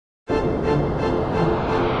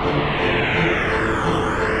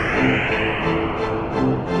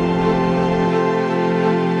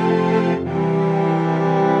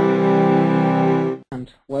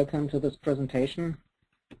welcome to this presentation.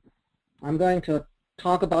 I'm going to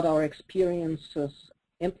talk about our experiences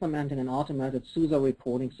implementing an automated SUSAR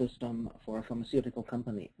reporting system for a pharmaceutical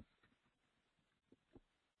company.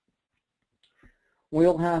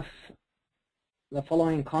 We'll have the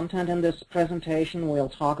following content in this presentation. We'll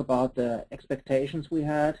talk about the expectations we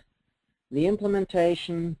had, the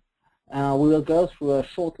implementation. We will go through a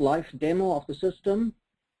short live demo of the system,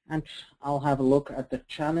 and I'll have a look at the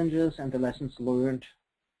challenges and the lessons learned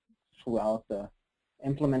throughout the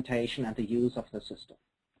implementation and the use of the system.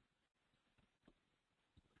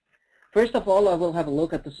 First of all, I will have a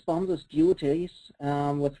look at the sponsor's duties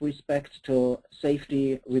with respect to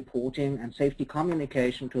safety reporting and safety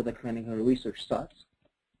communication to the clinical research sites.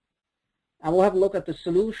 I will have a look at the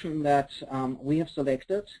solution that we have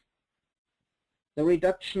selected, the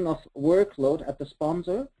reduction of workload at the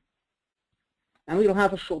sponsor, and we will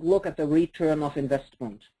have a short look at the return of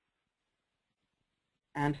investment.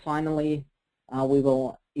 And finally, we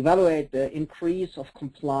will evaluate the increase of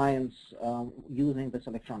compliance using this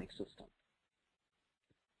electronic system.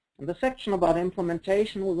 In the section about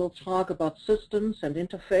implementation, we will talk about systems and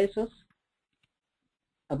interfaces,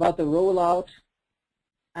 about the rollout,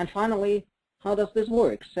 and finally, how does this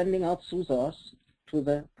work, sending out SUSARs to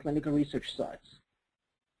the clinical research sites.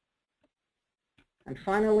 And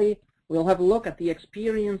finally, we'll have a look at the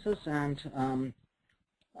experiences and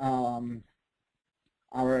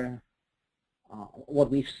what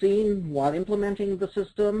we've seen while implementing the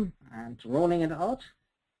system and rolling it out,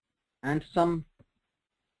 and some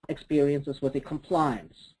experiences with the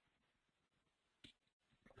compliance.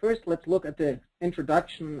 First, let's look at the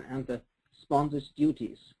introduction and the sponsor's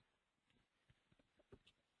duties.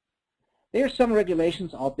 There are some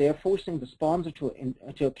regulations out there forcing the sponsor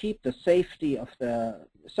to keep the safety of the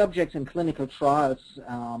subjects in clinical trials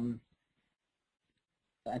and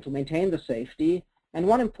to maintain the safety. And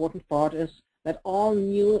one important part is that all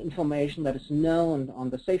new information that is known on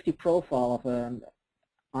the safety profile of an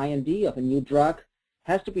IND, of a new drug,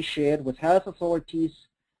 has to be shared with health authorities,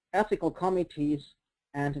 ethical committees,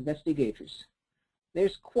 and investigators.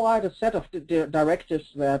 There's quite a set of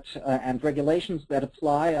directives that and regulations that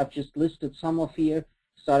apply. I've just listed some of here,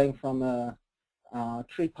 starting from a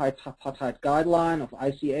tripartite guideline of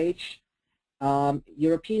ICH,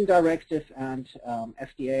 European directive, and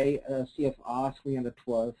FDA CFR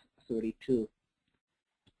 312/32.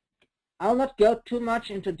 I'll not go too much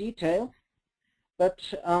into detail,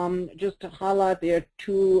 but just to highlight, there are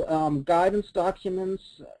two guidance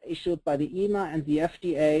documents issued by the EMA and the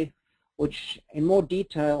FDA, which in more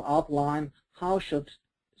detail outline how should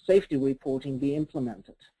safety reporting be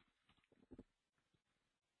implemented.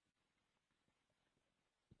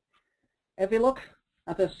 If you look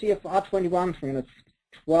at the CFR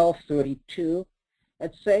 21/312/32,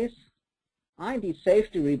 it says IND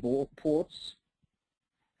safety reports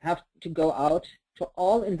have to go out to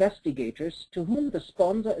all investigators to whom the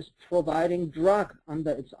sponsor is providing drug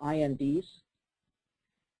under its INDs,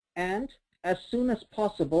 and as soon as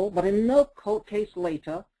possible, but in no case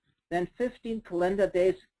later than 15 calendar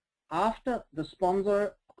days after the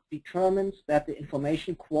sponsor determines that the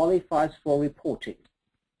information qualifies for reporting.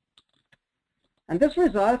 And this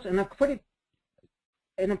results in a pretty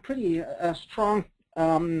strong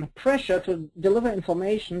pressure to deliver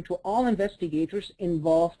information to all investigators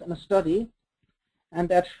involved in a study and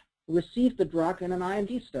that received the drug in an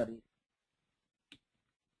IND study.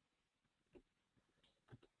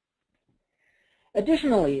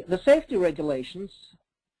 Additionally, the safety regulations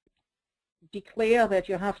declare that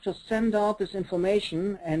you have to send out this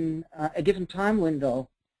information in a given time window.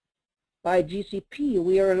 By GCP,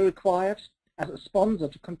 we are required as a sponsor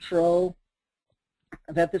to control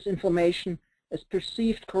that this information is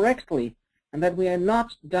perceived correctly and that we are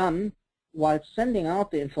not done while sending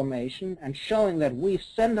out the information and showing that we've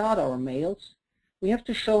sent out our mails. We have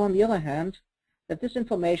to show, on the other hand, that this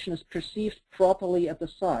information is perceived properly at the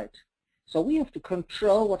site. So we have to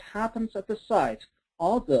control what happens at the site,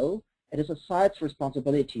 although it is a site's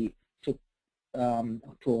responsibility to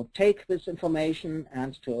take this information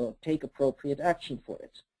and to take appropriate action for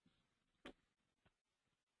it.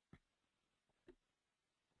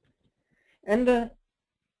 In the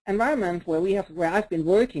environment where I've been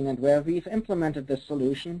working and where we've implemented this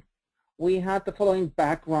solution, we had the following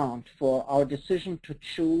background for our decision to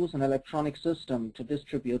choose an electronic system to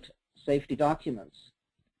distribute safety documents.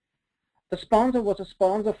 The sponsor was a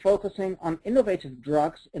sponsor focusing on innovative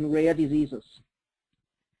drugs in rare diseases.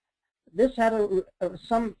 This had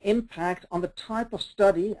some impact on the type of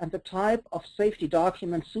study and the type of safety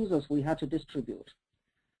document SUSARs we had to distribute.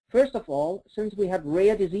 First of all, since we had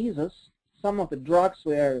rare diseases, some of the drugs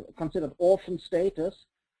were considered orphan status,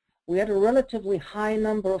 we had a relatively high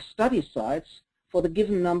number of study sites for the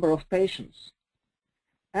given number of patients.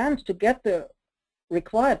 And to get the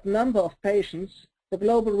required number of patients, the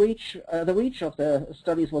global reach, the reach of the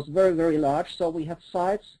studies was very, very large. So we have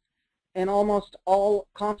sites in almost all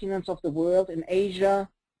continents of the world, in Asia,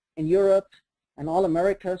 in Europe, and all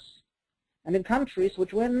Americas, and in countries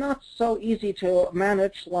which were not so easy to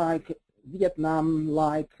manage, like Vietnam,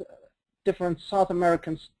 like different South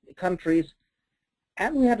American countries.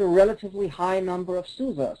 And we had a relatively high number of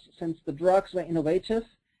SUSARs, since the drugs were innovative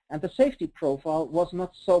and the safety profile was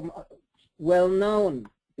not so well known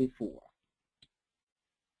before.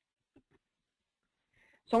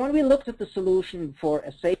 So when we looked at the solution for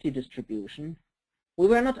a safety distribution, we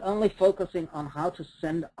were not only focusing on how to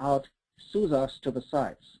send out SUSARs to the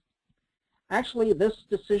sites. Actually, this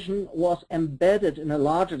decision was embedded in a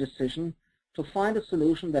larger decision to find a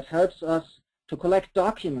solution that helps us to collect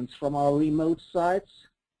documents from our remote sites,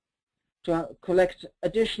 to collect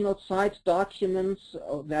additional site documents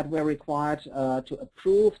that were required to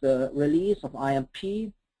approve the release of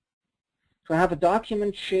IMP, to have a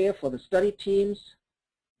document share for the study teams,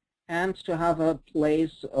 and to have a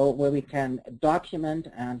place where we can document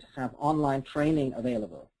and have online training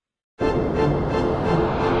available.